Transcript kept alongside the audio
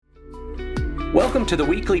Welcome to the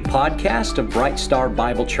weekly podcast of Bright Star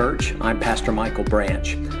Bible Church. I'm Pastor Michael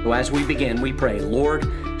Branch. As we begin, we pray, Lord,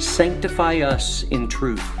 sanctify us in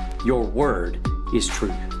truth. Your word is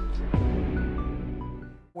truth.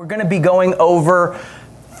 We're going to be going over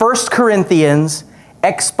 1 Corinthians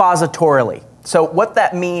expositorily. So what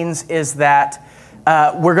that means is that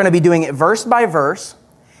we're going to be doing it verse by verse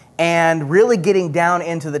and really getting down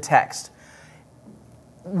into the text.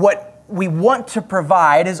 What we want to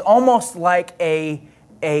provide is almost like a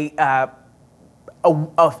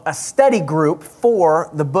study group for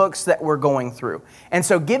the books that we're going through. And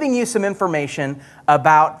so giving you some information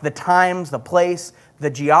about the times, the place, the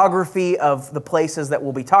geography of the places that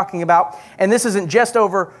we'll be talking about. And this isn't just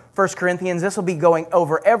over 1 Corinthians. This will be going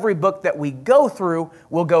over every book that we go through.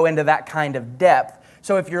 We'll go into that kind of depth.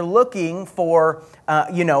 So if you're looking for,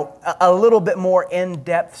 a little bit more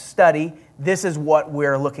in-depth study, this is what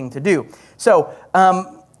we're looking to do. So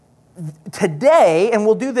today, and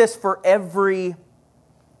we'll do this for every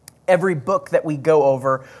book that we go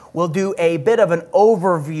over, we'll do a bit of an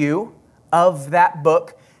overview of that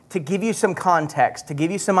book to give you some context, to give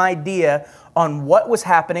you some idea on what was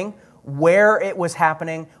happening, where it was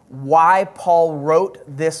happening, why Paul wrote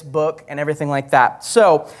this book, and everything like that.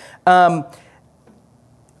 So,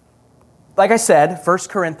 like I said, 1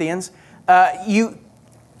 Corinthians, you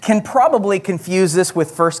can probably confuse this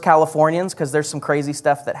with 1 Californians because there's some crazy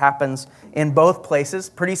stuff that happens in both places,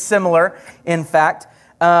 pretty similar, in fact.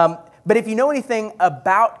 But if you know anything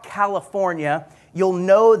about California, you'll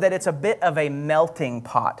know that it's a bit of a melting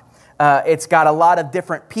pot. It's got a lot of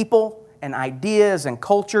different people and ideas and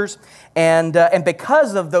cultures, and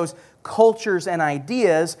because of those cultures and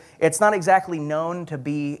ideas, it's not exactly known to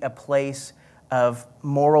be a place of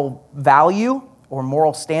moral value or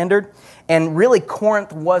moral standard. And really,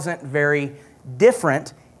 Corinth wasn't very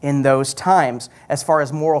different in those times as far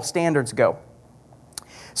as moral standards go.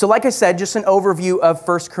 So like I said, just an overview of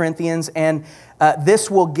 1 Corinthians, and this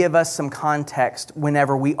will give us some context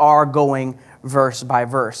whenever we are going verse by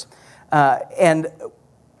verse. And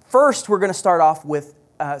first, we're going to start off with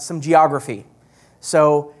some geography.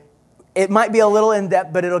 So it might be a little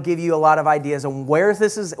in-depth, but it'll give you a lot of ideas on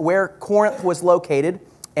where Corinth was located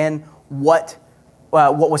and what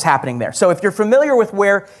was happening there. So if you're familiar with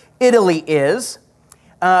where Italy is,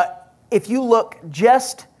 if you look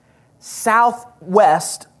just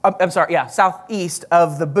southeast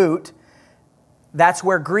of the boot, that's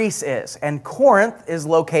where Greece is. And Corinth is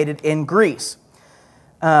located in Greece,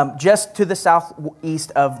 just to the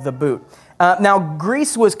southeast of the boot. Now,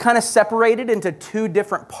 Greece was kind of separated into two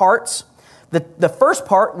different parts. The first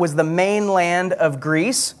part was the mainland of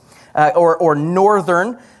Greece, or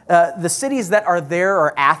northern. The cities that are there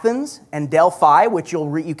are Athens and Delphi, which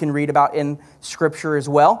you can read about in Scripture as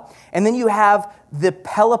well. And then you have the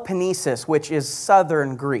Peloponnesus, which is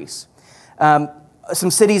southern Greece.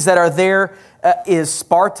 Some cities that are there is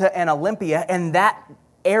Sparta and Olympia, and that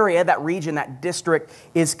area, that region, that district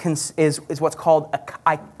is what's called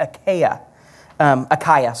Achaia,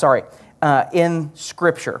 in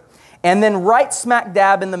Scripture. And then right smack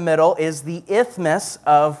dab in the middle is the Isthmus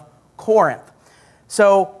of Corinth.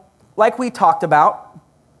 So, like we talked about,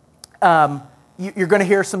 you're going to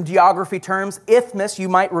hear some geography terms. Isthmus, you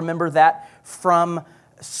might remember that from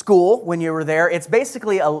school when you were there. It's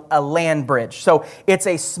basically a land bridge. So it's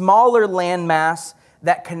a smaller land mass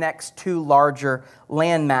that connects two larger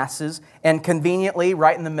land masses. And conveniently,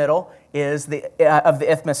 right in the middle of the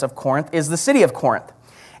Isthmus of Corinth is the city of Corinth.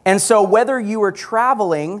 And so whether you were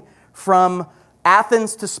traveling from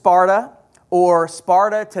Athens to Sparta, or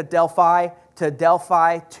Sparta to Delphi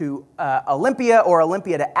to Olympia, or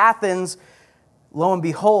Olympia to Athens, lo and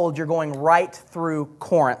behold, you're going right through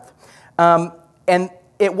Corinth. And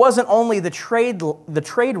it wasn't only the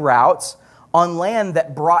trade routes on land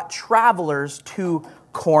that brought travelers to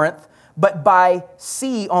Corinth, but by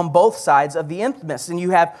sea on both sides of the Isthmus. And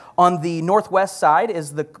you have on the northwest side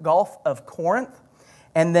is the Gulf of Corinth,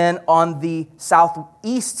 and then on the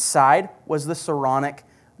southeast side was the Saronic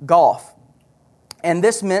Gulf. And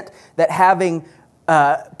this meant that having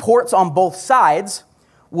ports on both sides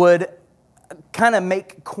would kind of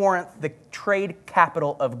make Corinth the trade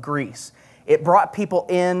capital of Greece. It brought people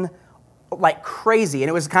in like crazy, and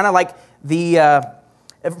it was kind of like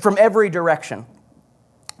from every direction.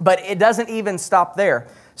 But it doesn't even stop there.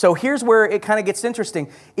 So here's where it kind of gets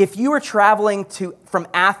interesting. If you were traveling from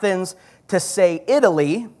Athens to, say,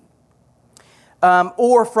 Italy,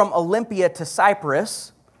 or from Olympia to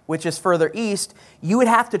Cyprus, which is further east, you would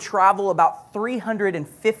have to travel about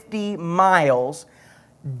 350 miles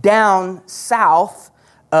down south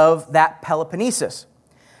of that Peloponnesus.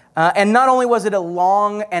 And not only was it a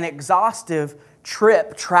long and exhaustive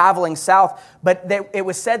trip traveling south, but it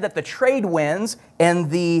was said that the trade winds and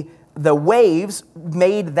the waves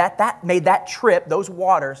made that trip, those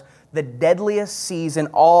waters, the deadliest seas in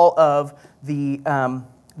all of the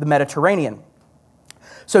Mediterranean.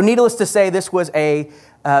 So needless to say, this was a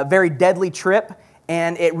very deadly trip,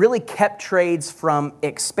 and it really kept trades from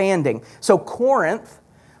expanding. So Corinth,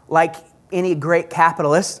 like any great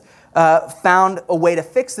capitalist, found a way to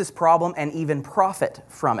fix this problem and even profit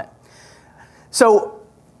from it. So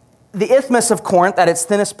the Isthmus of Corinth at its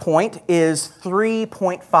thinnest point is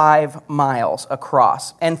 3.5 miles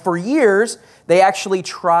across. And for years, they actually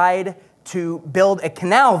tried to build a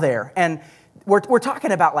canal there. And we're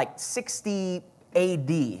talking about like 60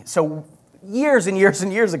 AD. So years and years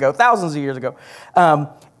and years ago, thousands of years ago.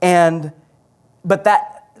 But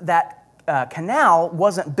that canal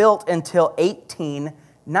wasn't built until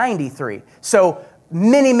 1893. So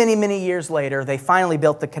many years later, they finally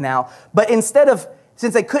built the canal. But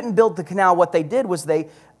since they couldn't build the canal, what they did was they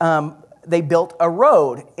built a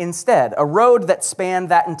road instead, a road that spanned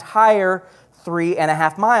that entire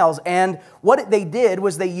 3.5 miles. And what they did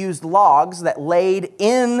was they used logs that laid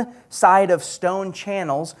inside of stone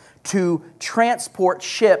channels to transport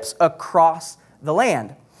ships across the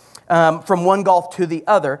land from one gulf to the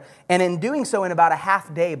other. And in doing so in about a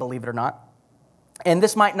half day, believe it or not. And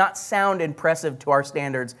this might not sound impressive to our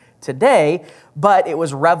standards today, but it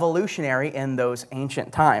was revolutionary in those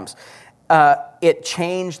ancient times. It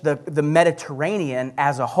changed the Mediterranean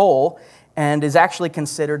as a whole and is actually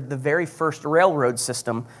considered the very first railroad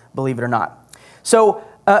system, believe it or not. So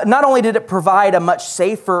not only did it provide a much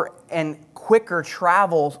safer and quicker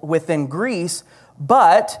travel within Greece,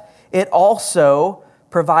 but it also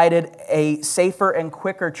provided a safer and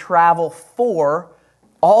quicker travel for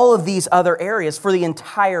all of these other areas, for the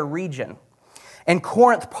entire region. And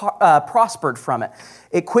Corinth prospered from it.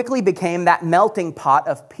 It quickly became that melting pot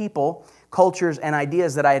of people, cultures, and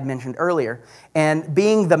ideas that I had mentioned earlier. And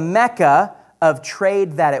being the mecca of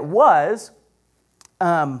trade that it was,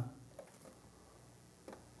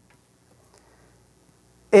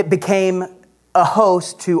 it became a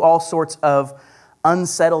host to all sorts of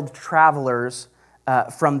unsettled travelers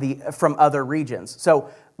from other regions.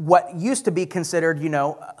 So what used to be considered,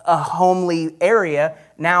 a homely area,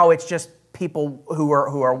 now it's just people who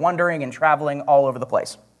are wandering and traveling all over the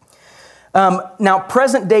place. Now,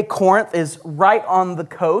 present-day Corinth is right on the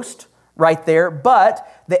coast, right there,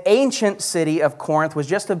 but the ancient city of Corinth was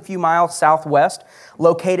just a few miles southwest,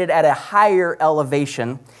 located at a higher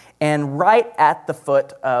elevation, and right at the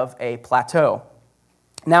foot of a plateau.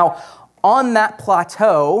 Now, on that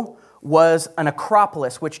plateau was an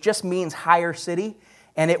acropolis, which just means higher city,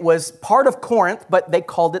 and it was part of Corinth, but they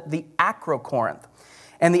called it the Acrocorinth.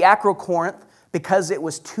 And the Acrocorinth, because it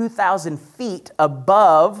was 2,000 feet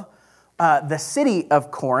above the city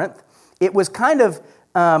of Corinth, it was kind of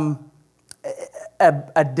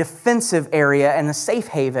a defensive area and a safe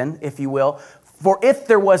haven, if you will, for if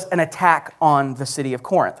there was an attack on the city of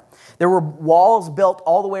Corinth. There were walls built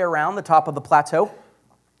all the way around the top of the plateau,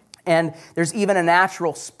 and there's even a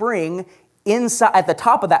natural spring inside at the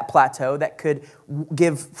top of that plateau that could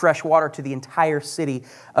give fresh water to the entire city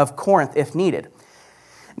of Corinth if needed.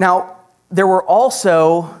 Now, there were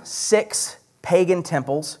also 6 pagan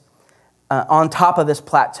temples on top of this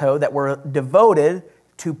plateau that were devoted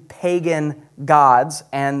to pagan gods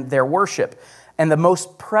and their worship. And the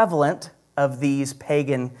most prevalent of these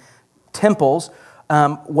pagan temples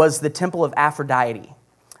was the temple of Aphrodite.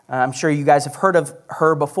 I'm sure you guys have heard of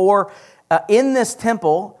her before. In this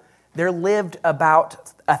temple, there lived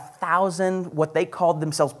about 1,000, what they called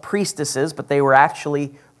themselves priestesses, but they were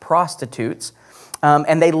actually prostitutes.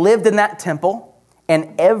 And they lived in that temple,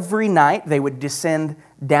 and every night they would descend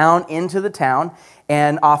down into the town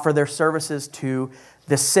and offer their services to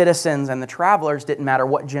the citizens and the travelers. Didn't matter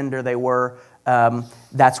what gender they were,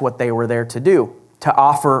 that's what they were there to do,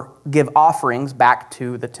 to give offerings back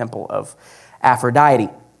to the temple of Aphrodite.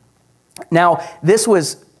 Now, this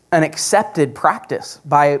was an accepted practice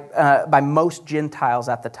by most Gentiles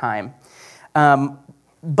at the time.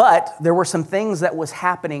 But there were some things that was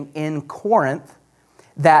happening in Corinth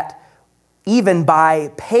that even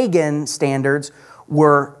by pagan standards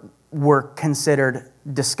were considered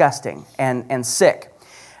disgusting and sick.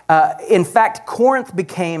 In fact, Corinth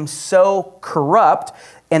became so corrupt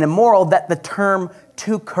and immoral that the term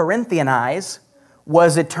to Corinthianize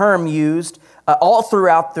was a term used all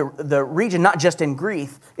throughout the region, not just in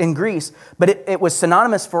Greece, but it was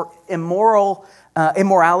synonymous for immoral,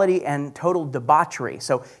 immorality and total debauchery.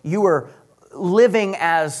 So you were living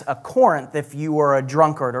as a Corinth if you were a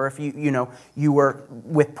drunkard or if you were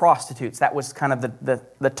with prostitutes. That was kind of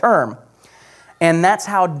the term. And that's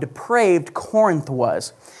how depraved Corinth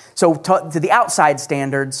was. So to the outside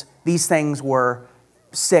standards, these things were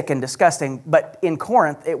sick and disgusting, but in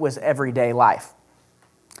Corinth, it was everyday life.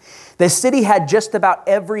 The city had just about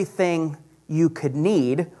everything you could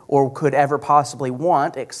need or could ever possibly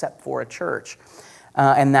want except for a church.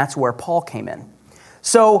 And that's where Paul came in.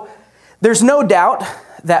 So there's no doubt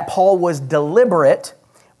that Paul was deliberate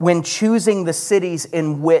when choosing the cities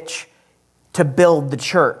in which to build the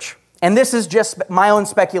church. And this is just my own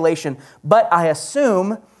speculation, but I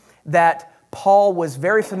assume that Paul was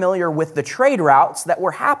very familiar with the trade routes that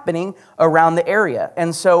were happening around the area.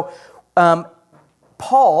 And so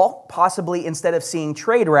Paul, possibly instead of seeing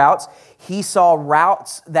trade routes, he saw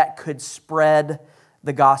routes that could spread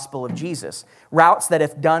the gospel of Jesus. Routes that,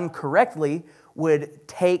 if done correctly, would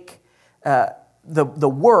take the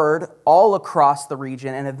word all across the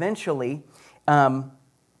region and eventually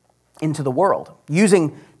into the world.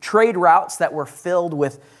 Using trade routes that were filled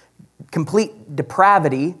with complete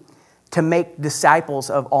depravity to make disciples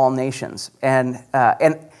of all nations. And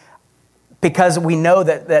because we know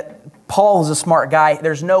that Paul is a smart guy,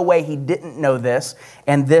 there's no way he didn't know this.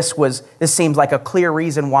 And this seems like a clear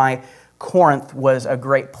reason why Corinth was a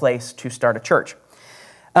great place to start a church.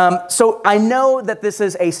 So I know that this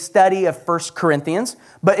is a study of 1 Corinthians,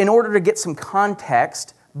 but in order to get some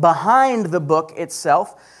context behind the book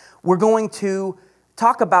itself, we're going to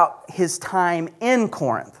talk about his time in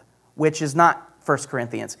Corinth, which is not 1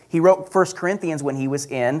 Corinthians. He wrote 1 Corinthians when he was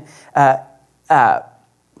in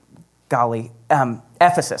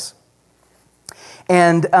Ephesus.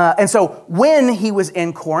 And so when he was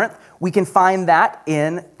in Corinth, we can find that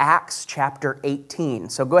in Acts chapter 18.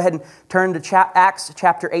 So go ahead and turn to Acts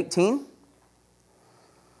chapter 18.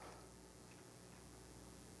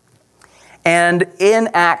 And in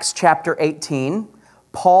Acts chapter 18,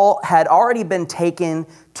 Paul had already been taken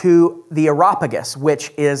to the Areopagus,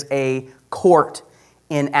 which is a court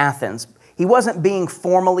in Athens. He wasn't being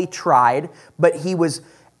formally tried, but he was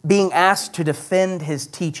being asked to defend his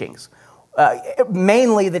teachings,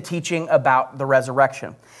 mainly the teaching about the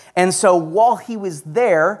resurrection. And so while he was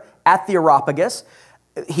there at the Areopagus,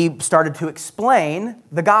 he started to explain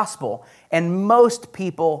the gospel. And most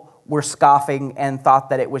people were scoffing and thought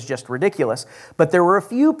that it was just ridiculous. But there were a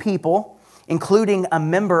few people, including a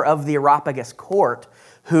member of the Areopagus court,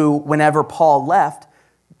 who, whenever Paul left,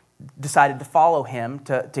 decided to follow him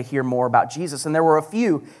to hear more about Jesus. And there were a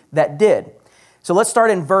few that did. So let's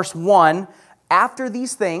start in verse 1. After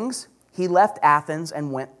these things, he left Athens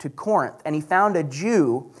and went to Corinth. And he found a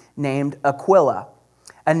Jew named Aquila,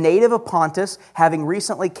 a native of Pontus, having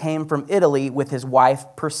recently came from Italy with his wife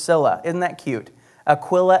Priscilla. Isn't that cute?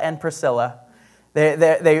 Aquila and Priscilla.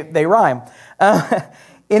 They rhyme.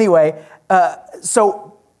 Anyway,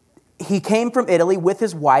 so he came from Italy with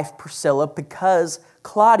his wife Priscilla because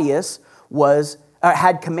Claudius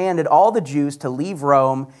had commanded all the Jews to leave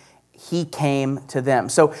Rome. He came to them.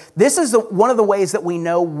 So this is one of the ways that we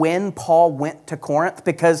know when Paul went to Corinth,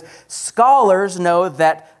 because scholars know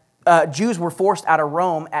that Jews were forced out of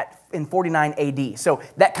Rome in 49 AD. So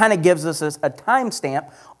that kind of gives us a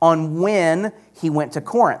timestamp on when he went to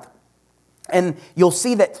Corinth. And you'll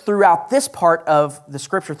see that throughout this part of the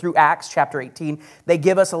scripture, through Acts chapter 18, they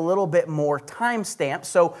give us a little bit more timestamp.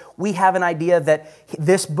 So we have an idea that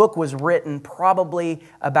this book was written probably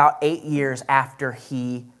about 8 years after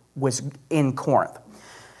he was in Corinth.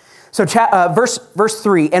 So verse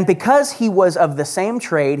 3, and because he was of the same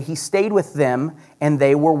trade, he stayed with them, and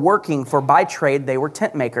they were working, for by trade they were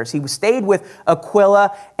tent makers. He stayed with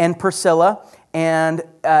Aquila and Priscilla, and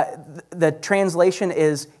the translation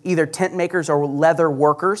is either tent makers or leather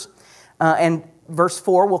workers. And verse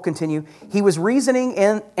 4 will continue. He was reasoning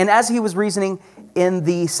and as he was reasoning in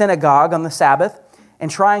the synagogue on the Sabbath and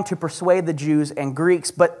trying to persuade the Jews and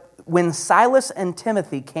Greeks, but when Silas and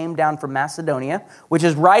Timothy came down from Macedonia, which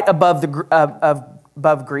is right above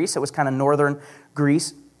above Greece, it was kind of northern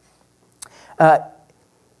Greece,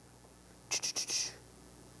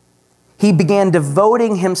 he began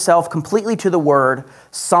devoting himself completely to the word,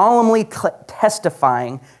 solemnly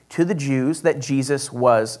testifying to the Jews that Jesus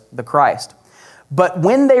was the Christ. But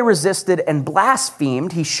when they resisted and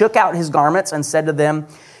blasphemed, he shook out his garments and said to them,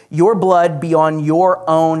 "Your blood be on your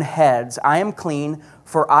own heads. I am clean,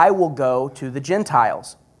 for I will go to the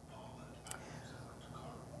Gentiles."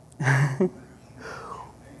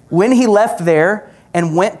 When he left there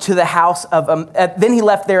and went to the house of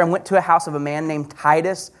a man named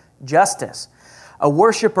Titus Justus, a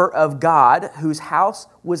worshiper of God, whose house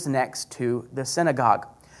was next to the synagogue.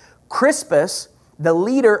 Crispus, the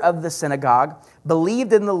leader of the synagogue,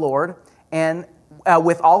 believed in the Lord and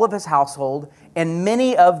with all of his household, and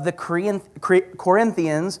many of the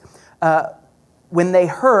Corinthians, when they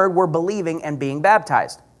heard, were believing and being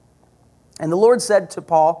baptized. And the Lord said to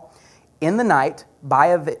Paul in the night by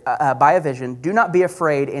a vision, "Do not be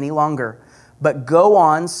afraid any longer, but go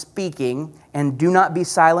on speaking, and do not be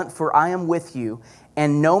silent, for I am with you,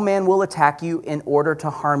 and no man will attack you in order to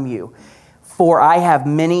harm you, for I have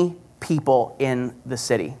many people in the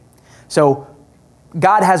city." So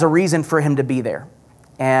God has a reason for him to be there.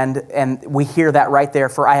 And we hear that right there,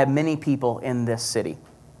 "For I have many people in this city."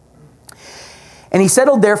 And he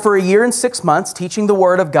settled there for 1 year and 6 months, teaching the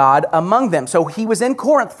word of God among them. So he was in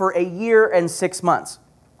Corinth for 1 year and 6 months.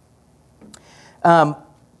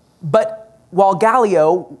 But while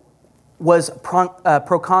Gallio was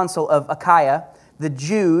proconsul of Achaia, the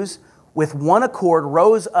Jews with one accord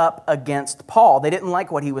rose up against Paul. They didn't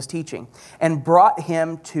like what he was teaching and brought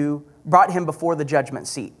him before the judgment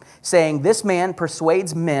seat, saying, "This man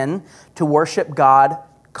persuades men to worship God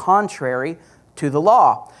contrary to the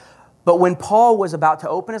law." But when Paul was about to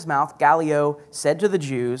open his mouth, Gallio said to the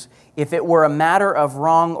Jews, "If it were a matter of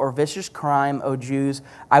wrong or vicious crime, O Jews,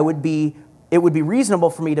 it would be reasonable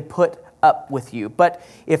for me to put up with you. But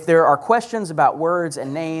if there are questions about words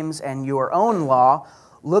and names and your own law,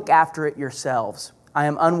 look after it yourselves. I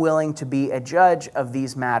am unwilling to be a judge of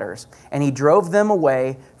these matters." And he drove them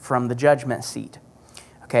away from the judgment seat.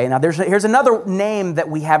 Okay, now here's another name that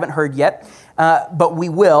we haven't heard yet, but we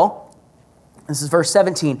will. This is verse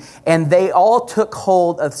 17. "And they all took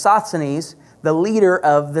hold of Sosthenes, the leader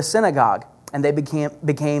of the synagogue, and they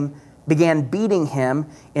began beating him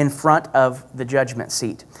in front of the judgment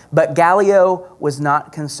seat. But Gallio was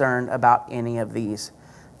not concerned about any of these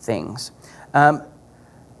things."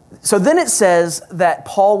 So then it says that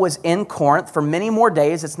Paul was in Corinth for many more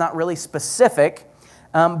days. It's not really specific.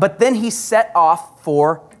 But then he set off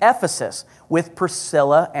for Ephesus with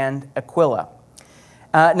Priscilla and Aquila.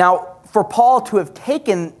 Now, for Paul to have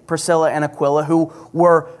taken Priscilla and Aquila, who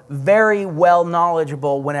were very well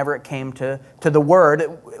knowledgeable whenever it came to the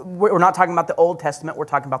word, we're not talking about the Old Testament, we're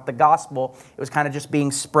talking about the gospel. It was kind of just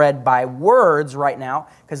being spread by words right now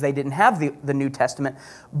because they didn't have the New Testament.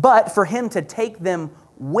 But for him to take them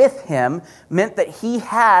with him meant that he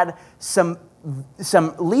had some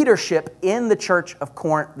leadership in the church of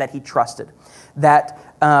Corinth that he trusted, that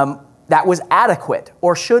was adequate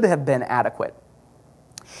or should have been adequate.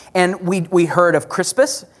 And we heard of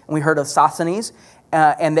Crispus, and we heard of Sosthenes,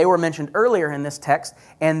 and they were mentioned earlier in this text,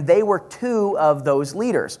 and they were two of those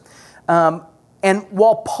leaders. And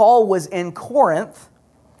while Paul was in Corinth,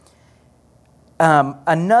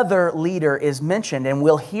 another leader is mentioned, and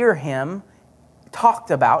we'll hear him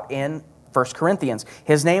talked about in 1 Corinthians.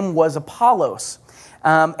 His name was Apollos.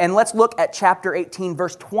 And let's look at chapter 18,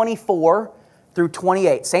 verse 24 through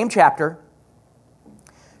 28. Same chapter,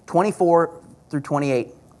 24 through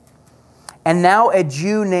 28. "And now a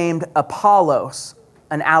Jew named Apollos,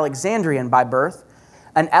 an Alexandrian by birth,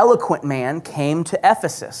 an eloquent man, came to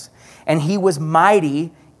Ephesus, and he was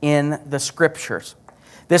mighty in the Scriptures.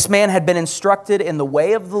 This man had been instructed in the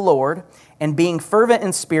way of the Lord, and being fervent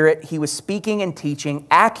in spirit, he was speaking and teaching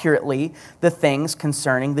accurately the things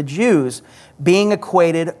concerning the Jews, being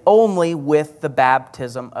acquainted only with the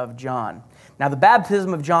baptism of John." Now, the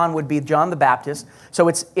baptism of John would be John the Baptist, so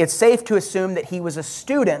it's safe to assume that he was a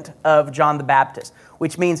student of John the Baptist,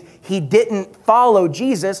 which means he didn't follow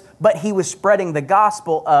Jesus, but he was spreading the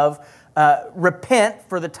gospel of repent,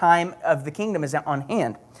 for the time of the kingdom is on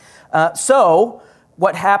hand. So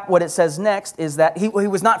what it says next is that he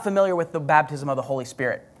was not familiar with the baptism of the Holy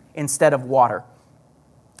Spirit instead of water.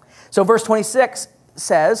 So verse 26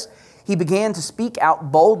 says, "He began to speak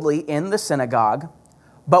out boldly in the synagogue.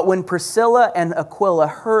 But when Priscilla and Aquila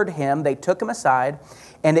heard him, they took him aside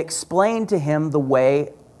and explained to him the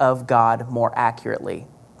way of God more accurately."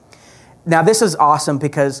 Now, this is awesome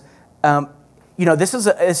because,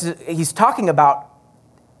 he's talking about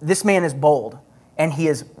this man is bold and he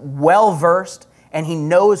is well-versed and he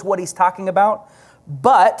knows what he's talking about.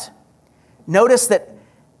 But notice that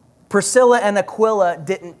Priscilla and Aquila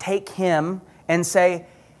didn't take him and say,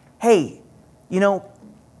 "Hey,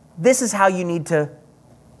 this is how you need to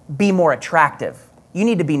be more attractive. You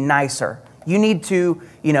need to be nicer. You need to,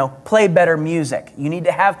 play better music. You need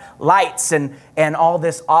to have lights and all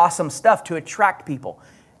this awesome stuff to attract people."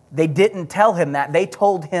 They didn't tell him that. They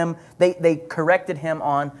told him, they corrected him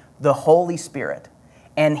on the Holy Spirit.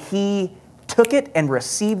 And he took it and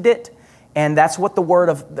received it. And that's what the Word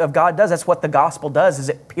of God does. That's what the gospel does, is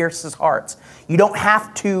it pierces hearts. You don't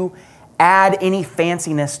have to add any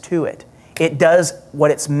fanciness to it. it does what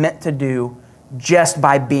it's meant to do just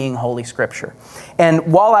by being Holy Scripture.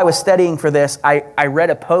 And while I was studying for this, I read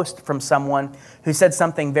a post from someone who said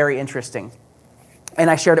something very interesting. And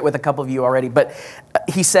I shared it with a couple of you already. But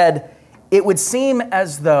he said, it would seem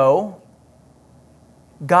as though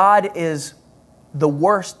God is the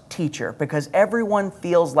worst teacher because everyone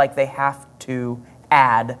feels like they have to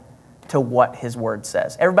add to what His Word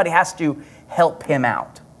says. Everybody has to help Him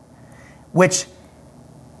out, which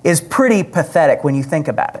is pretty pathetic when you think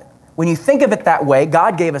about it. When you think of it that way,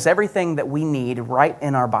 God gave us everything that we need right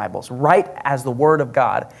in our Bibles, right as the Word of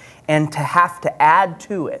God, and to have to add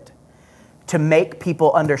to it to make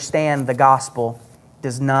people understand the gospel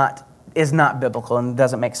is not biblical and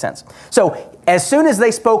doesn't make sense. So as soon as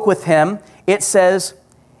they spoke with him, it says,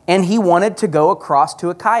 and he wanted to go across to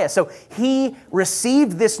Achaia. So he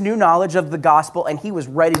received this new knowledge of the gospel and he was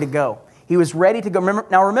ready to go. He was ready to go.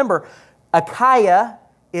 Now remember, Achaia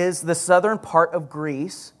is the southern part of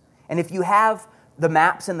Greece. And if you have the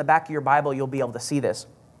maps in the back of your Bible, you'll be able to see this.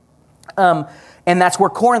 And that's where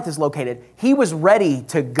Corinth is located. He was ready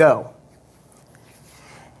to go.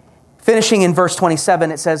 Finishing in verse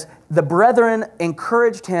 27, it says, the brethren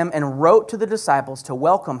encouraged him and wrote to the disciples to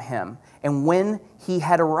welcome him. And when he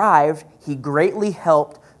had arrived, he greatly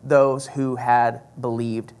helped those who had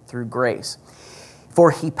believed through grace. For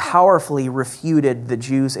he powerfully refuted the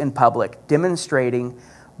Jews in public, demonstrating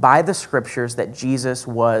by the Scriptures that Jesus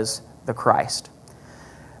was the Christ.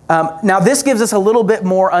 Now, this gives us a little bit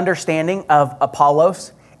more understanding of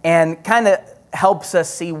Apollos and kind of helps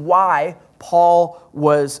us see why Paul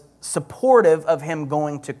was supportive of him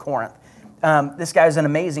going to Corinth. This guy is an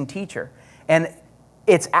amazing teacher. And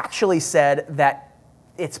it's actually said that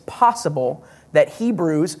it's possible that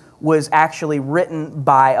Hebrews was actually written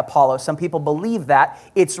by Apollos. Some people believe that.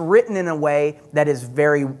 It's written in a way that is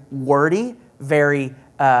very wordy, very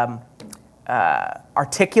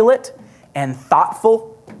articulate and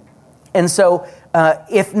thoughtful. And so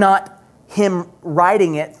if not him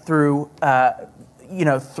writing it through,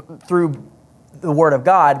 through the Word of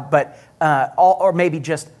God, but or maybe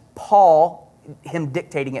just Paul, him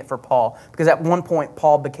dictating it for Paul, because at one point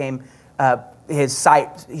Paul became his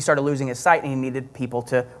sight. He started losing his sight, and he needed people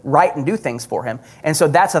to write and do things for him. And so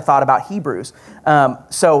that's a thought about Hebrews.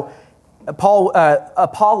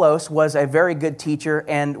 Apollos was a very good teacher,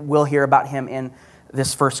 and we'll hear about him in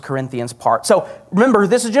this 1 Corinthians part. So remember,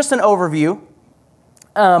 this is just an overview.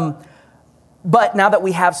 But now that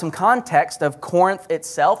we have some context of Corinth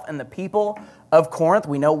itself and the people of Corinth,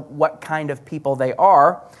 we know what kind of people they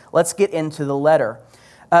are. Let's get into the letter.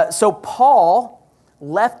 So Paul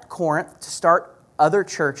left Corinth to start other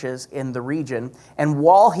churches in the region. And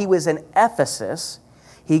while he was in Ephesus,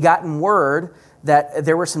 he gotten word that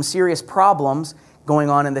there were some serious problems going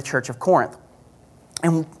on in the church of Corinth.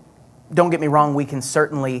 And don't get me wrong, we can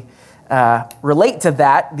certainly relate to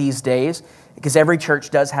that these days, because every church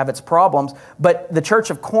does have its problems. But the church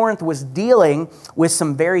of Corinth was dealing with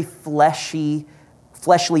some very fleshly,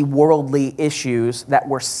 worldly issues that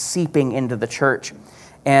were seeping into the church.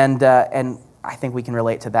 And I think we can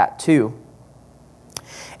relate to that too.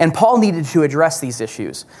 And Paul needed to address these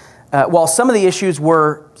issues. While some of the issues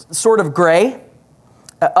were sort of gray,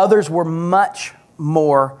 others were much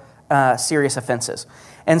more serious offenses.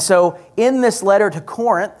 And so in this letter to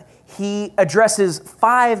Corinth, he addresses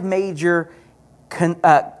 5 major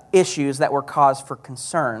issues that were cause for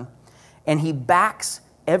concern, and he backs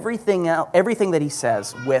everything that he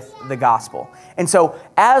says with the gospel. And so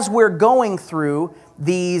as we're going through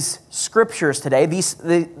these scriptures today,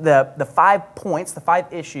 the 5 points, the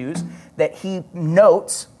 5 issues that he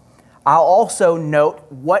notes, I'll also note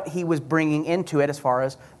what he was bringing into it as far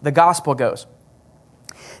as the gospel goes.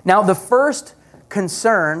 Now, the first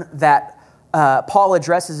concern that Paul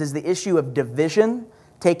addresses is the issue of division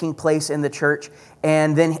taking place in the church.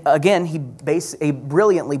 And then again, he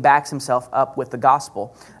brilliantly backs himself up with the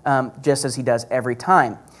gospel, just as he does every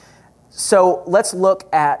time. So let's look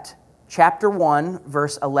at chapter 1,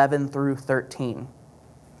 verse 11 through 13.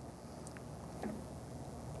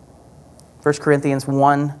 1 Corinthians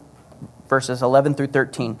 1, verses 11 through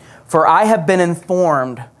 13. For I have been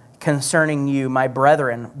informed concerning you, my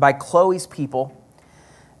brethren, by Chloe's people,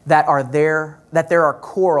 that there are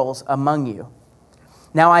quarrels among you.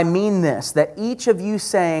 Now I mean this, that each of you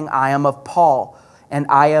saying, I am of Paul, and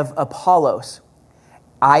I of Apollos,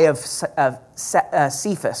 I of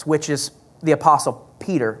Cephas, which is the apostle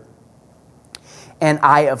Peter, and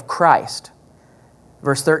I of Christ.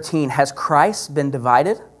 Verse 13, has Christ been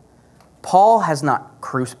divided? Paul has not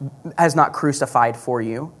crucified for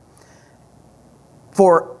you.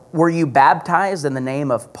 For were you baptized in the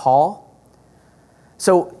name of Paul?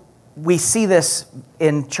 So we see this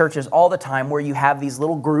in churches all the time where you have these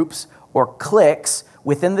little groups or cliques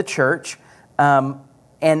within the church.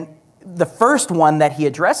 And the first one that he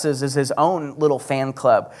addresses is his own little fan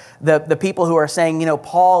club. The people who are saying,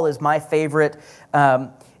 Paul is my favorite.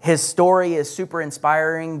 His story is super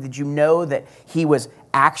inspiring. Did you know that he was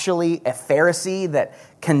actually a Pharisee that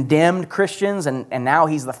condemned Christians, and now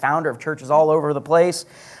he's the founder of churches all over the place?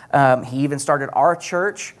 He even started our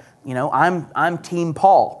church. I'm Team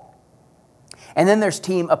Paul. And then there's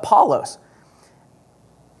Team Apollos.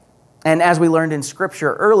 And as we learned in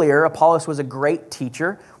Scripture earlier, Apollos was a great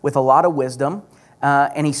teacher with a lot of wisdom,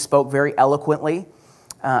 and he spoke very eloquently,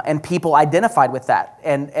 and people identified with that.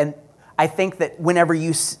 And I think that when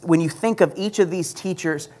you think of each of these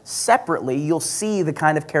teachers separately, you'll see the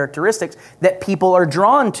kind of characteristics that people are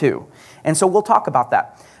drawn to. And so we'll talk about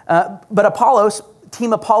that. But Apollos,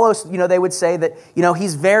 Team Apollos, they would say that,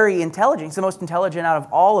 he's very intelligent. He's the most intelligent out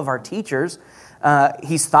of all of our teachers.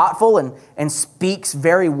 He's thoughtful and speaks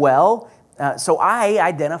very well. So I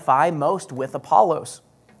identify most with Apollos.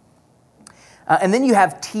 And then you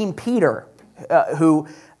have Team Peter, who,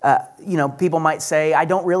 people might say, I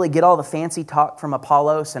don't really get all the fancy talk from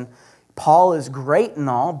Apollos, and Paul is great and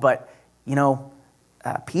all, but,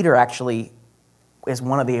 Peter actually is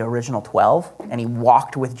one of the original 12, and he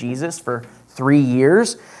walked with Jesus for 3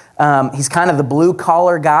 years. He's kind of the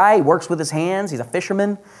blue-collar guy. He works with his hands. He's a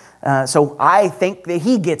fisherman. So I think that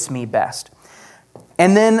he gets me best.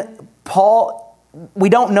 And then Paul, we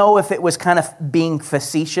don't know if it was kind of being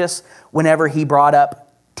facetious whenever he brought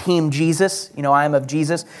up Team Jesus, I am of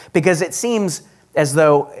Jesus, because it seems as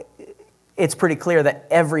though it's pretty clear that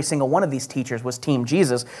every single one of these teachers was Team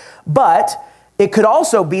Jesus. But it could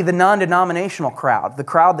also be the non-denominational crowd, the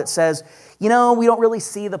crowd that says, we don't really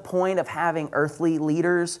see the point of having earthly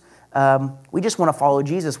leaders. We just want to follow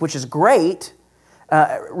Jesus, which is great,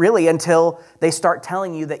 really, until they start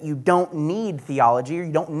telling you that you don't need theology or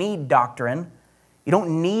you don't need doctrine. You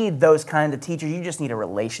don't need those kind of teachers. You just need a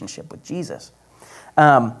relationship with Jesus.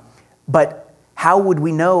 But how would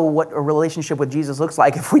we know what a relationship with Jesus looks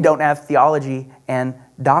like if we don't have theology and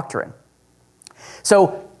doctrine?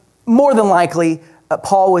 So more than likely,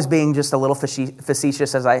 Paul was being just a little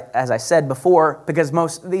facetious, as I said before, because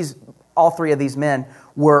all three of these men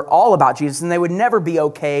were all about Jesus, and they would never be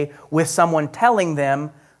okay with someone telling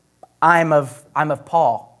them, I'm of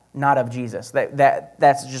Paul, not of Jesus.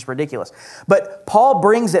 That's just ridiculous. But Paul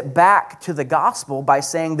brings it back to the gospel by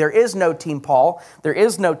saying there is no Team Paul, there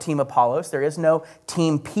is no Team Apollos, there is no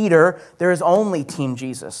Team Peter, there is only Team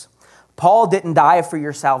Jesus. Paul didn't die for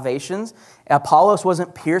your salvations. Apollos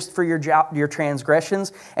wasn't pierced for your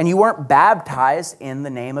transgressions, and you weren't baptized in the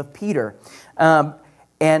name of Peter.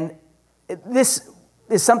 And this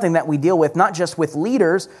is something that we deal with, not just with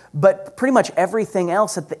leaders, but pretty much everything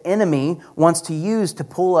else that the enemy wants to use to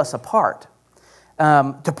pull us apart,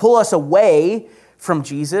 to pull us away from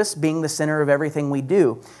Jesus being the center of everything we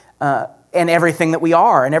do, and everything that we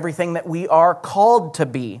are, and everything that we are called to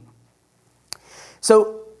be.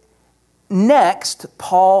 So next,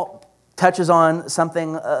 Paul touches on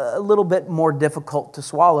something a little bit more difficult to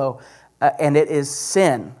swallow, and it is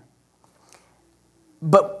sin.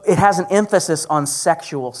 But it has an emphasis on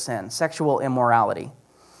sexual sin, sexual immorality.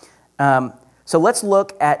 So let's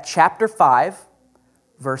look at chapter 5,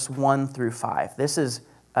 verse 1 through 5. This is,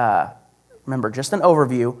 remember, just an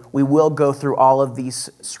overview. We will go through all of these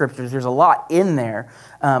scriptures. There's a lot in there,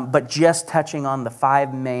 but just touching on the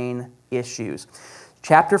 5 main issues.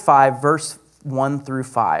 Chapter 5, verse 1 through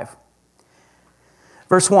 5.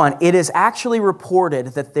 Verse 1, it is actually reported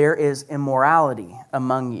that there is immorality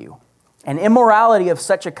among you, an immorality of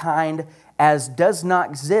such a kind as does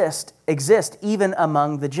not exist even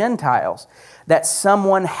among the Gentiles, that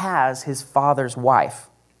someone has his father's wife.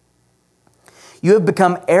 You have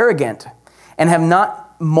become arrogant and have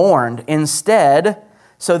not mourned. Instead,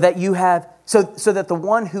 so that the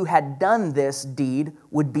one who had done this deed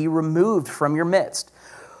would be removed from your midst.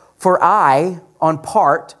 For I, on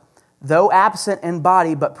part, though absent in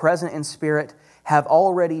body but present in spirit, have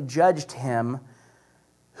already judged him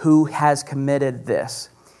who has committed this,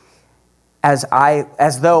 as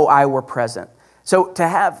though I were present. So to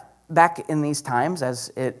have, back in these times,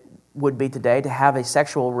 as it would be today, to have a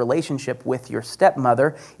sexual relationship with your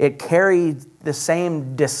stepmother, it carried the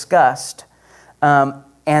same disgust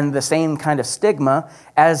and the same kind of stigma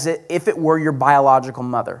as if it were your biological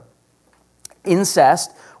mother.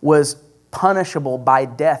 Incest was punishable by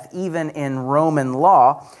death even in Roman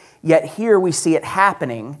law, yet here we see it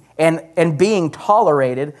happening and being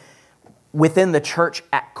tolerated within the church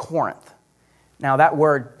at Corinth. Now that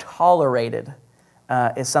word tolerated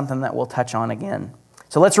is something that we'll touch on again.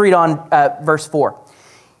 So let's read on verse 4.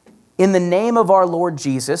 In the name of our Lord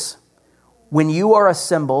Jesus, when you are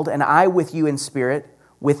assembled, and I with you in spirit,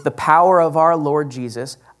 with the power of our Lord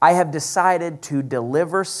Jesus, I have decided to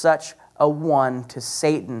deliver such a one to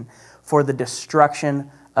Satan for the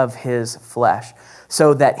destruction of his flesh,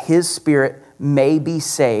 so that his spirit may be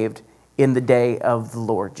saved in the day of the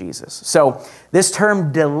Lord Jesus. So this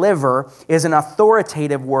term deliver is an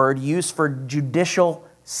authoritative word used for judicial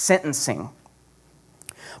sentencing.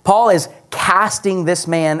 Paul is casting this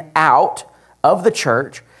man out of the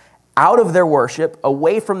church, out of their worship,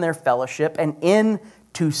 away from their fellowship, and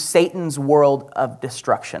into Satan's world of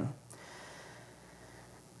destruction.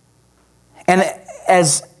 And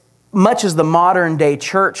as much as the modern day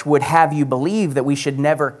church would have you believe that we should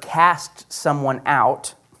never cast someone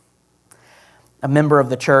out, a member of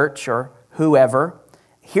the church or whoever,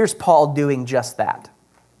 here's Paul doing just that.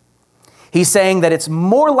 He's saying that it's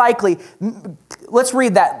more likely, let's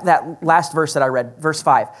read that last verse that I read, verse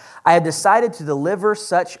 5. I have decided to deliver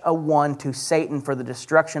such a one to Satan for the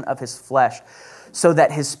destruction of his flesh, so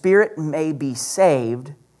that his spirit may be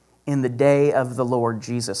saved in the day of the Lord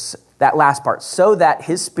Jesus. That last part, so that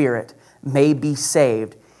his spirit may be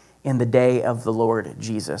saved in the day of the Lord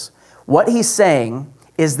Jesus. What he's saying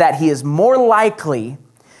is that he is more likely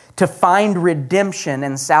to find redemption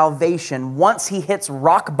and salvation once he hits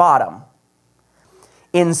rock bottom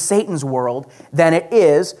in Satan's world than it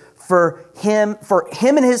is for him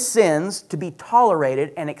and his sins to be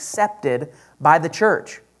tolerated and accepted by the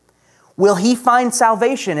church. Will he find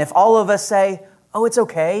salvation if all of us say, oh, it's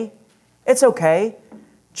okay, it's okay,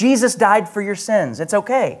 Jesus died for your sins, it's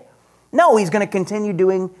okay? No, he's going to continue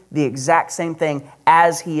doing the exact same thing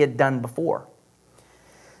as he had done before.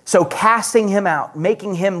 So casting him out,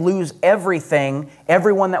 making him lose everything,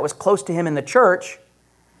 everyone that was close to him in the church,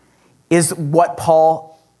 is what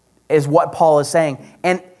Paul is saying.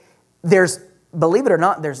 And there's, believe it or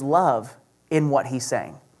not, there's love in what he's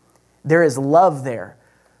saying. There is love there.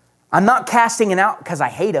 I'm not casting him out because I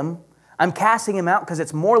hate him. I'm casting him out because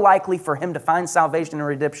it's more likely for him to find salvation and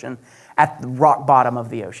redemption at the rock bottom of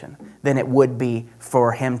the ocean than it would be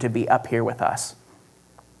for him to be up here with us.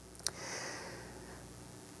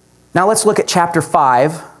 Now let's look at chapter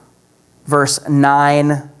 5, verse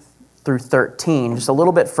 9 through 13, just a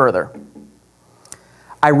little bit further.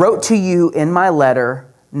 I wrote to you in my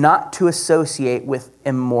letter not to associate with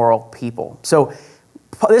immoral people. So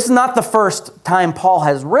this is not the first time Paul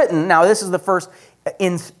has written. Now this is the first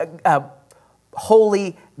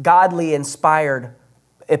holy, godly, inspired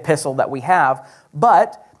epistle that we have.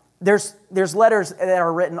 But there's letters that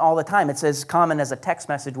are written all the time. It's as common as a text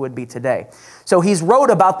message would be today. So he's wrote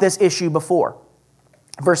about this issue before.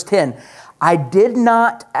 Verse 10, I did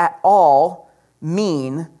not at all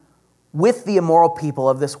mean with the immoral people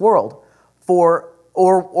of this world, or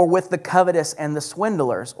with the covetous and the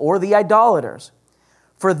swindlers, or the idolaters,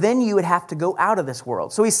 for then you would have to go out of this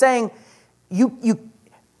world. So he's saying, you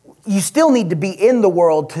still need to be in the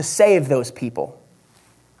world to save those people.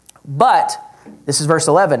 But, this is verse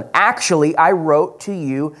 11, actually I wrote to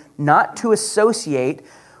you not to associate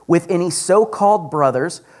with any so-called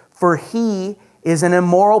brothers, for he is an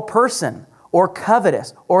immoral person, or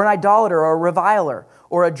covetous, or an idolater, or a reviler,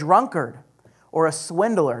 or a drunkard, or a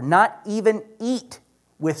swindler, not even eat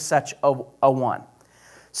with such a one.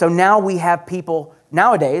 So now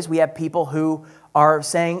nowadays we have people who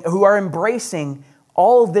are embracing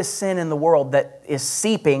all of this sin in the world that is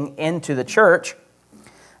seeping into the church.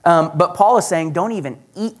 But Paul is saying, don't even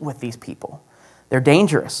eat with these people. They're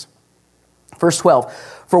dangerous. Verse 12,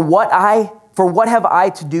 for what have I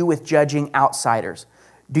to do with judging outsiders?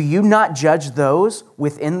 Do you not judge those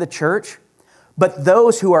within the church? But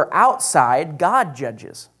those who are outside, God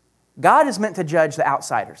judges. God is meant to judge the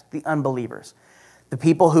outsiders, the unbelievers, the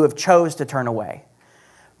people who have chose to turn away.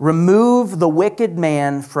 Remove the wicked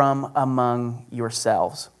man from among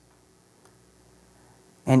yourselves.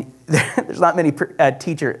 And there's not many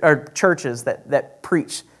churches that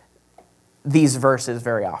preach these verses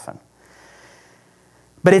very often.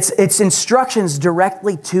 But it's instructions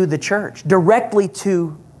directly to the church.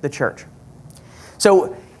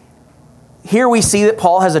 So here we see that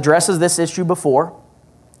Paul has addresses this issue before.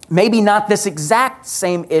 Maybe not this exact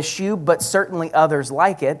same issue, but certainly others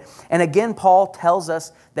like it. And again, Paul tells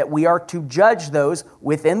us that we are to judge those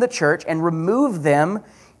within the church and remove them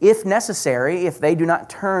if necessary, if they do not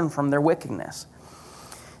turn from their wickedness.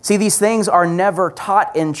 See, these things are never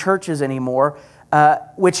taught in churches anymore,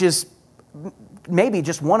 which is maybe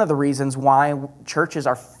just one of the reasons why churches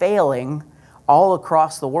are failing all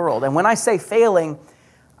across the world. And when I say failing,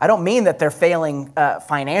 I don't mean that they're failing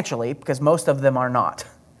financially, because most of them are not.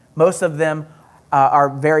 Most of them are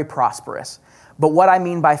very prosperous. But what I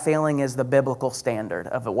mean by failing is the biblical standard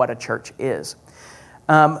of what a church is.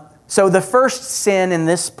 So the first sin in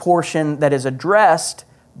this portion that is addressed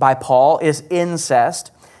by Paul is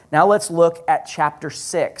incest. Now let's look at chapter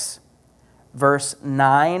 6, verse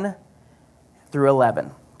 9 through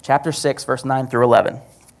 11. Chapter 6, verse 9 through 11.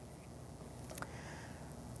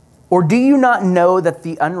 Or do you not know that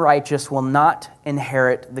the unrighteous will not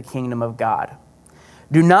inherit the kingdom of God?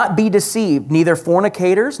 Do not be deceived, neither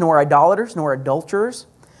fornicators, nor idolaters, nor adulterers,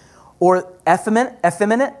 or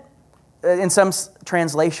effeminate. In some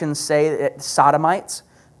translations say sodomites,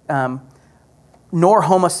 nor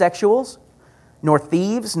homosexuals, nor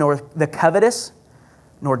thieves, nor the covetous,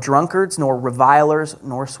 nor drunkards, nor revilers,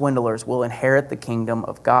 nor swindlers will inherit the kingdom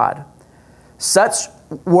of God. Such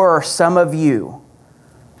were some of you,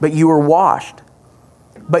 but you were washed,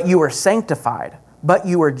 but you were sanctified, but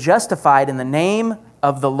you were justified in the name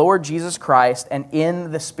of the Lord Jesus Christ and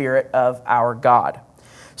in the Spirit of our God.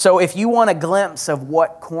 So if you want a glimpse of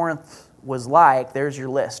what Corinth was like, there's your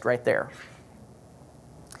list right there.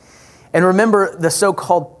 And remember the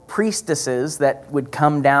so-called priestesses that would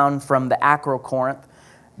come down from the Acro-Corinth.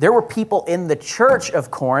 There were people in the church of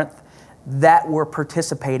Corinth that were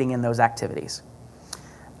participating in those activities,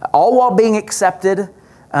 all while being accepted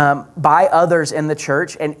by others in the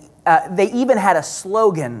church. And they even had a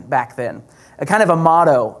slogan back then, a kind of a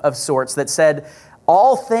motto of sorts that said,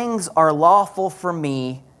 "All things are lawful for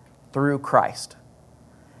me through Christ."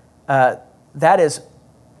 That is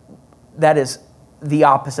the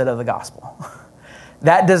opposite of the gospel.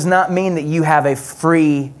 That does not mean that you have a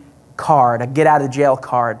free card, a get out of jail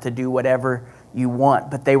card to do whatever you want,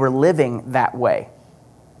 but they were living that way.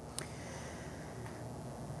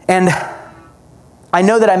 And I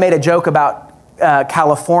know that I made a joke about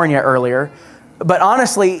California earlier, but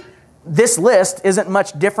honestly, this list isn't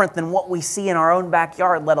much different than what we see in our own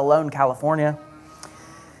backyard, let alone California.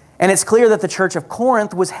 And it's clear that the church of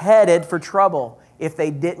Corinth was headed for trouble if they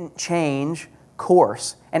didn't change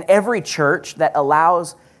course. And every church that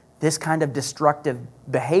allows this kind of destructive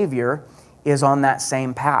behavior is on that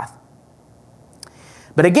same path.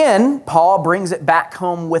 But again, Paul brings it back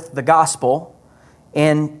home with the gospel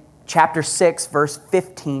in chapter 6, verse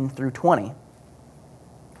 15 through 20.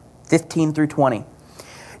 15 through 20.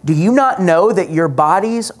 Do you not know that your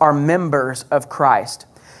bodies are members of Christ?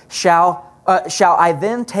 Shall I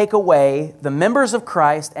then take away the members of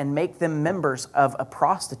Christ and make them members of a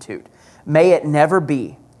prostitute? May it never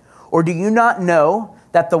be. Or do you not know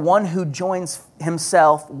that the one who joins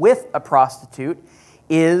himself with a prostitute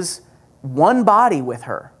is one body with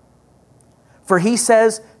her? For he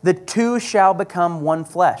says, the two shall become one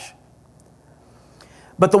flesh.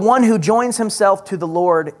 But the one who joins himself to the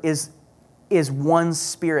Lord is one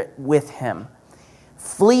spirit with him.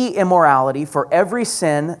 Flee immorality, for every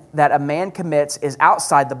sin that a man commits is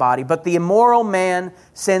outside the body, but the immoral man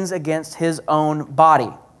sins against his own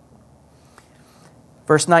body.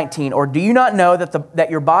 Verse 19, or do you not know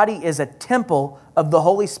that your body is a temple of the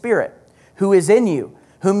Holy Spirit, who is in you,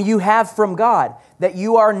 whom you have from God, that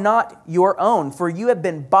you are not your own, for you have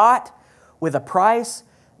been bought with a price,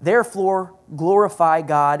 therefore glorify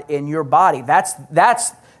God in your body. That's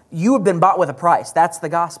you have been bought with a price. That's the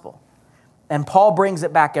gospel. And Paul brings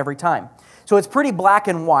it back every time. So it's pretty black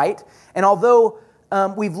and white. And although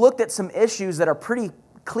we've looked at some issues that are pretty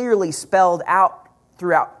clearly spelled out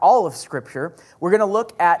throughout all of Scripture, we're going to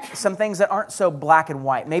look at some things that aren't so black and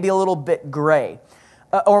white, maybe a little bit gray.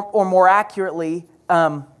 Or more accurately,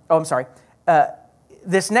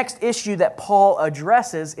 this next issue that Paul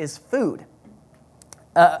addresses is food.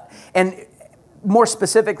 And more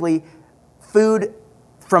specifically, food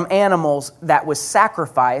from animals that was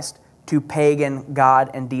sacrificed to pagan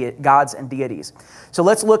gods and deities. So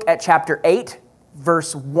let's look at chapter 8,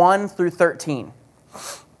 verse 1 through 13.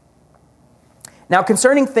 Now,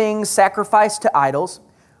 concerning things sacrificed to idols,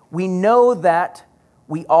 we know that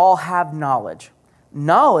we all have knowledge.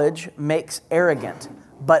 Knowledge makes arrogant,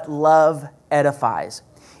 but love edifies.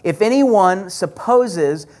 If anyone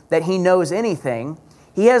supposes that he knows anything,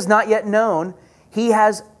 he has not yet known, he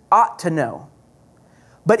ought to know.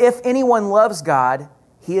 But if anyone loves God,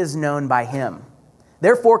 he is known by him.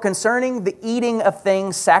 Therefore, concerning the eating of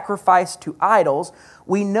things sacrificed to idols,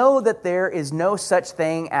 we know that there is no such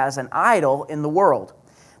thing as an idol in the world,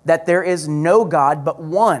 that there is no God but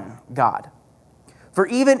one God. For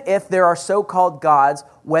even if there are so-called gods,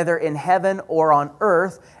 whether in heaven or on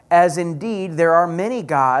earth, as indeed there are many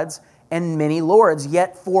gods and many lords,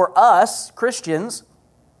 yet for us, Christians,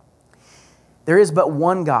 there is but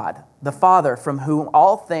one God, the Father, from whom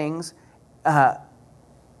all things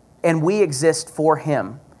and we exist for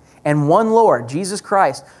him. and one Lord, Jesus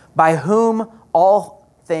Christ, by whom all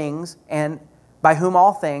things and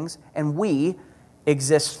we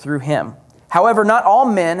exist through him. However, not all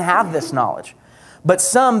men have this knowledge, but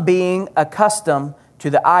some, being accustomed to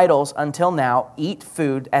the idols until now, eat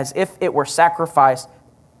food as if it were sacrificed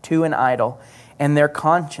to an idol, and their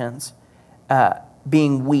conscience,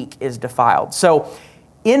 being weak, is defiled. So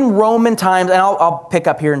in Roman times, and I'll pick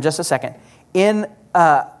up here in just a second, in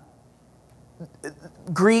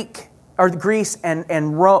Greece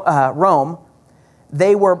and Rome,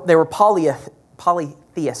 they were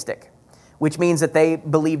polytheistic, which means that they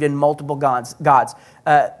believed in multiple gods.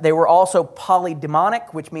 They were also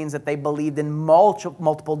polydemonic, which means that they believed in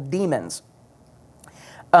multiple demons.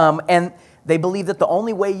 And they believed that the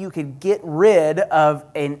only way you could get rid of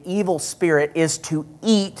an evil spirit is to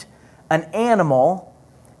eat an animal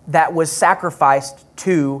that was sacrificed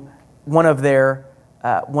to one of their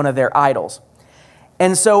idols.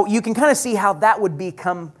 And so you can kind of see how that would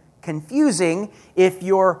become confusing if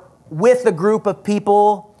you're with a group of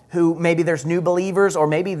people who maybe there's new believers or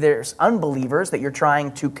maybe there's unbelievers that you're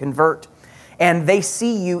trying to convert, and they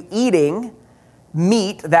see you eating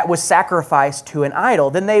meat that was sacrificed to an idol.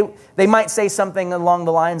 Then they might say something along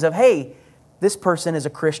the lines of, hey, this person is a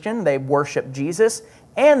Christian, they worship Jesus,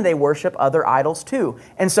 and they worship other idols too.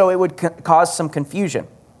 And so it would cause some confusion.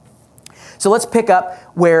 So let's pick up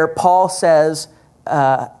where Paul says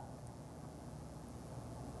on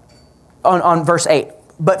verse 8,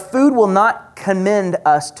 but food will not commend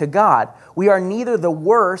us to God. We are neither the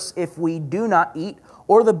worse if we do not eat,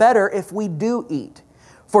 or the better if we do eat.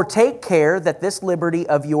 For take care that this liberty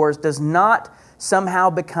of yours does not somehow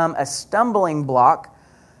become a stumbling block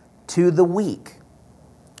to the weak.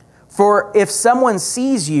 For if someone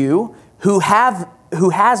sees you who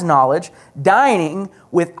has knowledge dining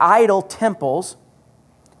with idol temples,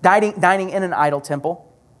 dining in an idol temple,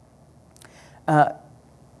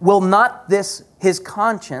 will not his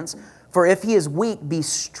conscience, for if he is weak, be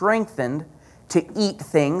strengthened to eat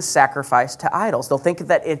things sacrificed to idols? They'll think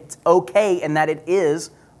that it's okay and that it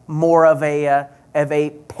is more of a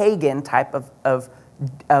pagan type of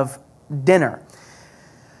dinner.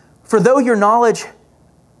 For though your knowledge,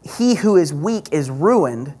 he who is weak is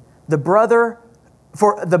ruined, the brother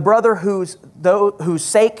for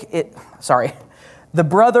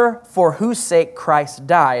whose sake Christ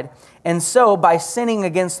died, and so by sinning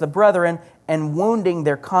against the brethren and wounding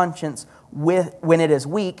their conscience when it is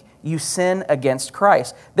weak, you sin against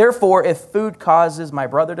Christ. Therefore, if food causes my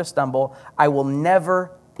brother to stumble, I will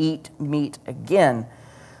never eat meat again,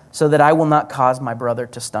 so that I will not cause my brother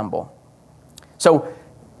to stumble. So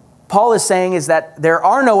Paul is saying is that there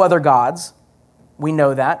are no other gods. We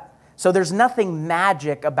know that. So there's nothing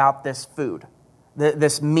magic about this food,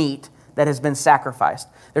 this meat that has been sacrificed.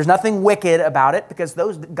 There's nothing wicked about it because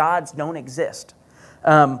those gods don't exist.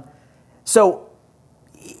 So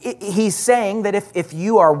he's saying that if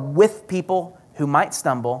you are with people who might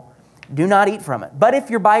stumble, do not eat from it. But if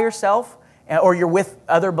you're by yourself or you're with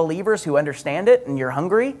other believers who understand it and you're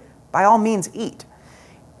hungry, by all means eat.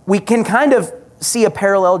 We can kind of see a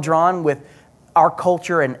parallel drawn with our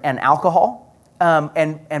culture and alcohol.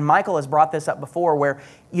 And Michael has brought this up before where,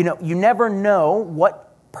 you never know what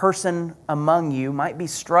person among you might be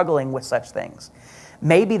struggling with such things.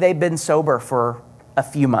 Maybe they've been sober for a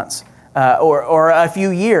few months or a few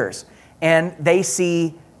years, and they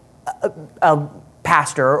see a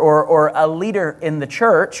pastor or a leader in the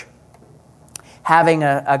church having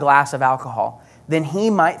a glass of alcohol. Then he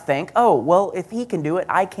might think, oh, well, if he can do it,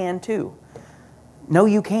 I can too. No,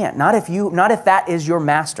 you can't. Not if that is your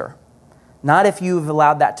master. Not if you've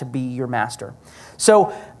allowed that to be your master.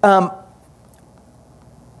 So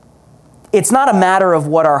it's not a matter of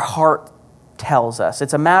what our heart tells us.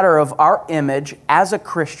 It's a matter of our image as a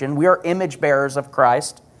Christian. We are image bearers of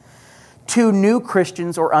Christ to new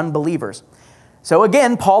Christians or unbelievers. So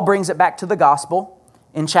again, Paul brings it back to the gospel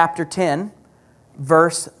in chapter 10,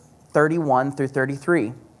 verse 31 through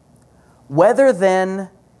 33. Whether then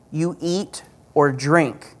you eat or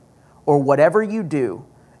drink or whatever you do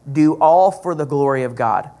all for the glory of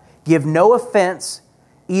God. Give no offense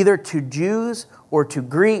either to Jews or to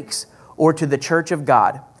Greeks or to the church of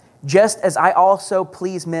God, just as I also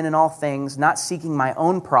please men in all things, not seeking my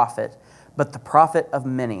own profit, but the profit of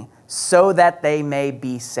many, so that they may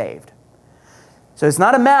be saved. So it's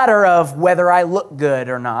not a matter of whether I look good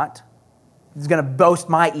or not. It's going to boast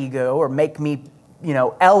my ego or make me,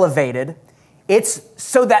 elevated. It's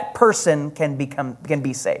so that person can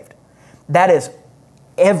be saved. That is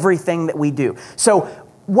everything that we do. So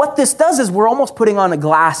what this does is we're almost putting on the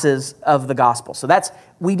glasses of the gospel. So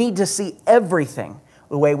we need to see everything,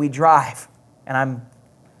 the way we drive. And I'm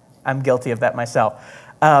I'm guilty of that myself.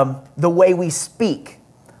 The way we speak,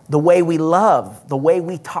 the way we love, the way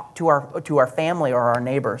we talk to our family or our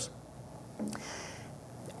neighbors.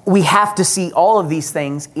 We have to see all of these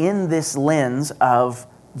things in this lens of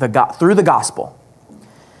through the gospel.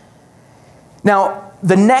 Now,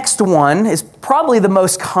 the next one is probably the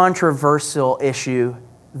most controversial issue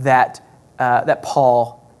that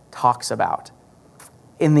Paul talks about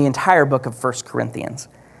in the entire book of 1 Corinthians.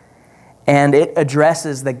 And it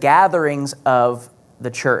addresses the gatherings of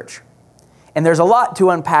the church. And there's a lot to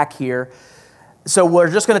unpack here. So we're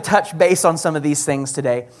just going to touch base on some of these things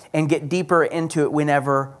today and get deeper into it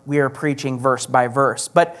whenever we are preaching verse by verse.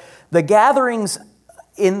 But the gatherings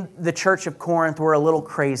in the church of Corinth were a little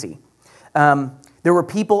crazy. There were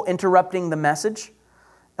people interrupting the message.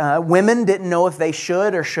 Women didn't know if they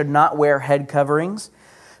should or should not wear head coverings.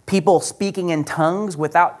 People speaking in tongues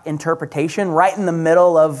without interpretation right in the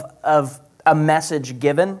middle of a message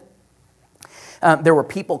given. There were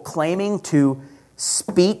people claiming to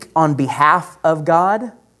speak on behalf of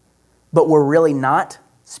God, but were really not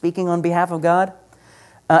speaking on behalf of God.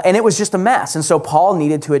 And it was just a mess. And so Paul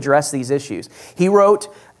needed to address these issues. He wrote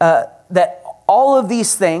that all of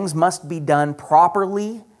these things must be done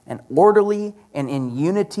properly and orderly and in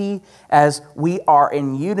unity as we are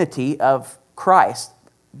in unity of Christ,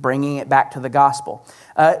 bringing it back to the gospel.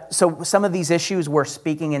 So some of these issues were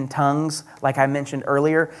speaking in tongues, like I mentioned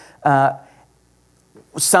earlier.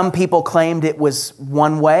 Some people claimed it was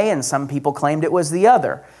one way and some people claimed it was the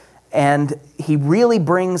other. And he really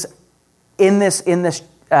brings in this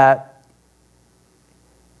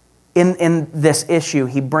issue,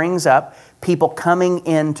 he brings up people coming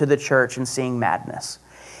into the church and seeing madness.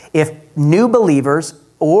 If new believers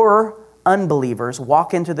or unbelievers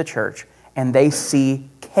walk into the church and they see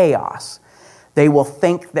chaos, they will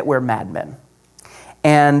think that we're madmen.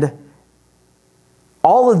 And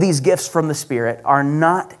all of these gifts from the Spirit are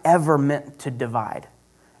not ever meant to divide.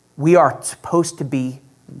 We are supposed to be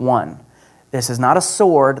one. This is not a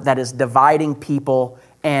sword that is dividing people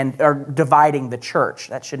or dividing the church.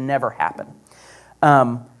 That should never happen.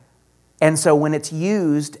 And so when it's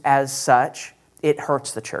used as such, it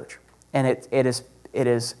hurts the church, and it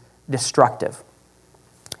is destructive.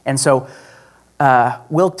 And so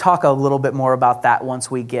we'll talk a little bit more about that once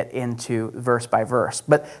we get into verse by verse.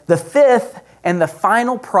 But the fifth and the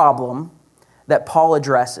final problem that Paul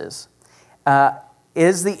addresses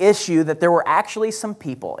is the issue that there were actually some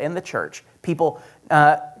people in the church, people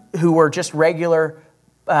who were just regular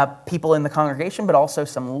people in the congregation, but also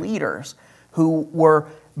some leaders who were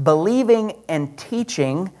believing and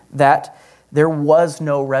teaching that there was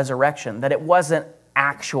no resurrection, that it wasn't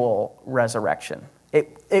actual resurrection.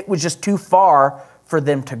 It was just too far for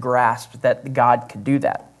them to grasp that God could do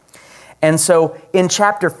that. And so in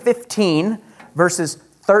chapter 15, verses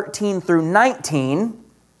 13 through 19,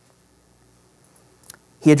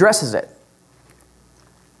 he addresses it.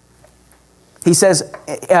 He says,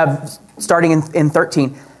 starting in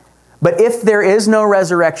 13, "But if there is no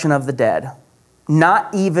resurrection of the dead,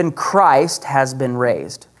 not even Christ has been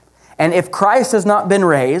raised. And if Christ has not been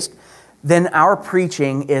raised, then our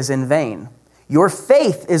preaching is in vain. Your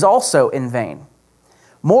faith is also in vain.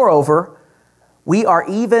 Moreover, we are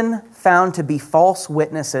even found to be false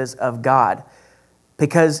witnesses of God,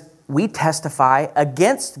 because we testify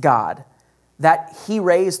against God that He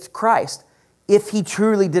raised Christ, if He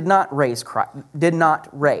truly did not raise,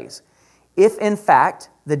 if in fact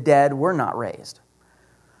the dead were not raised.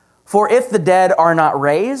 For if the dead are not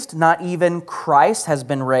raised, not even Christ has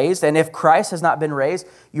been raised. And if Christ has not been raised,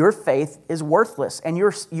 your faith is worthless, and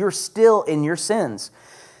you're still in your sins.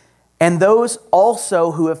 And those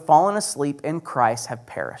also who have fallen asleep in Christ have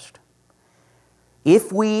perished.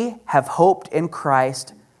 If we have hoped in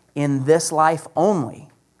Christ in this life only,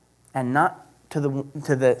 and not to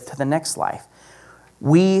the next life,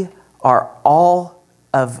 we are all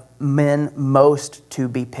of men most to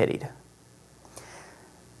be pitied."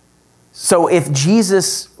 So if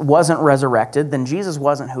Jesus wasn't resurrected, then Jesus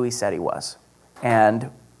wasn't who He said He was.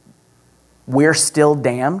 And we're still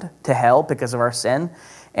damned to hell because of our sin.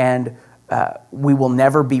 And we will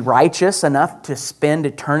never be righteous enough to spend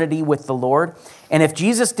eternity with the Lord. And if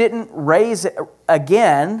Jesus didn't raise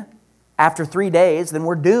again after 3 days, then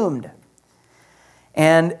we're doomed.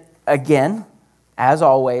 And again, as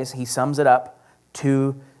always, he sums it up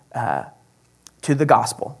to the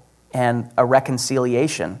gospel and a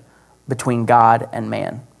reconciliation between God and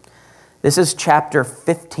man. This is chapter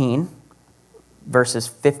 15, verses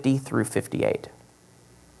 50 through 58.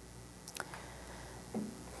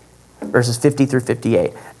 Verses 50 through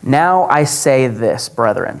 58. "Now I say this,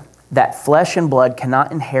 brethren, that flesh and blood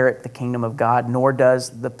cannot inherit the kingdom of God, nor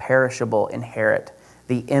does the perishable inherit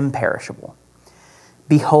the imperishable.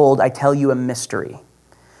 Behold, I tell you a mystery.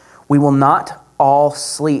 We will not all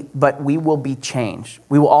sleep, but we will be changed.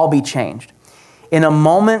 We will all be changed. In a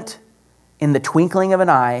moment, in the twinkling of an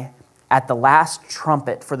eye, at the last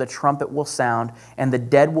trumpet, for the trumpet will sound, and the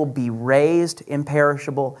dead will be raised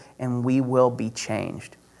imperishable, and we will be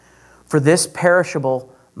changed. For this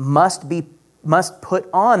perishable must put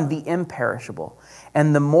on the imperishable,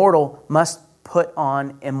 and the mortal must put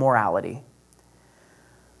on immorality,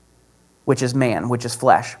 which is man, which is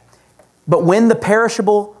flesh. But when the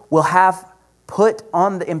perishable will have put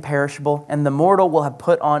on the imperishable, and the mortal will have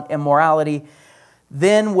put on immorality,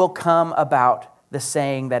 then will come about the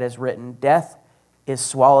saying that is written, death is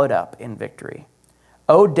swallowed up in victory.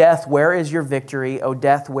 O death, where is your victory? O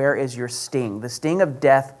death, where is your sting? The sting of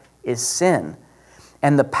death is sin,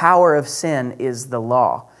 and the power of sin is the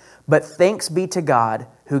law. But thanks be to God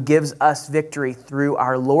who gives us victory through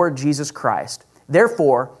our Lord Jesus Christ.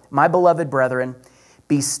 Therefore, my beloved brethren,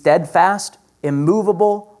 be steadfast,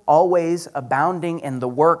 immovable, always abounding in the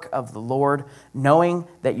work of the Lord, knowing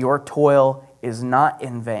that your toil is not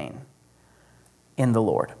in vain in the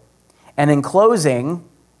Lord. And in closing,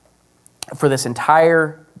 for this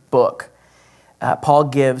entire book, Paul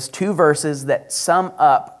gives two verses that sum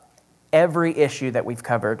up every issue that we've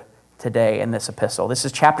covered today in this epistle. This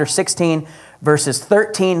is chapter 16, verses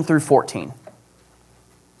 13 through 14.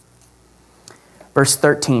 Verse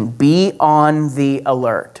 13, be on the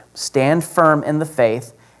alert, stand firm in the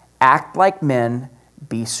faith, act like men,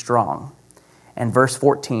 be strong. And verse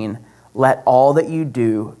 14, let all that you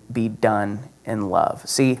do be done in love.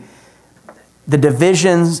 See, the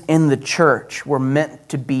divisions in the church were meant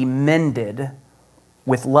to be mended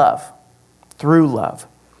with love, through love.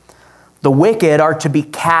 The wicked are to be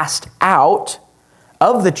cast out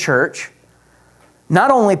of the church,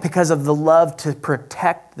 not only because of the love to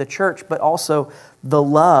protect the church, but also the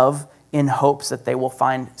love in hopes that they will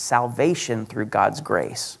find salvation through God's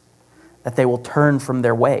grace, that they will turn from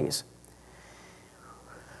their ways.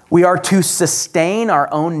 We are to sustain our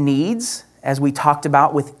own needs, as we talked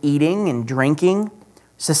about with eating and drinking,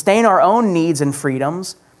 sustain our own needs and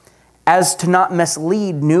freedoms as to not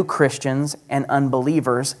mislead new Christians and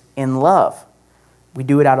unbelievers in love. We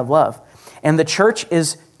do it out of love. And the church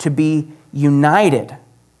is to be united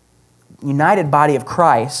body of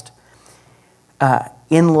Christ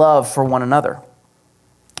in love for one another.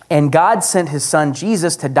 And God sent His Son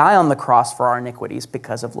Jesus to die on the cross for our iniquities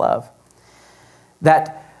because of love.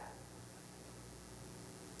 That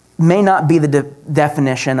may not be the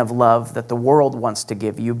definition of love that the world wants to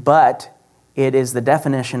give you, but it is the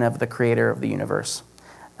definition of the creator of the universe.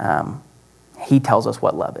 He tells us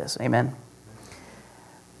what love is. Amen.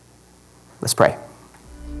 Let's pray.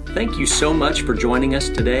 Thank you so much for joining us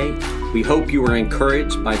today. We hope you are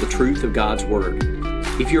encouraged by the truth of God's Word.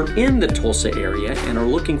 If you're in the Tulsa area and are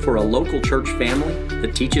looking for a local church family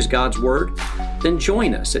that teaches God's Word, then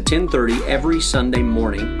join us at 10:30 every Sunday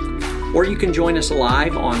morning. Or you can join us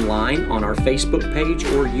live online on our Facebook page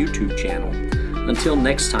or YouTube channel. Until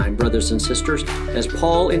next time, brothers and sisters, as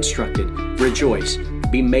Paul instructed, rejoice,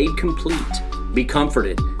 be made complete, be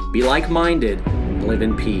comforted, be like-minded, and live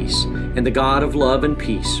in peace. And the God of love and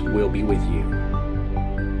peace will be with you.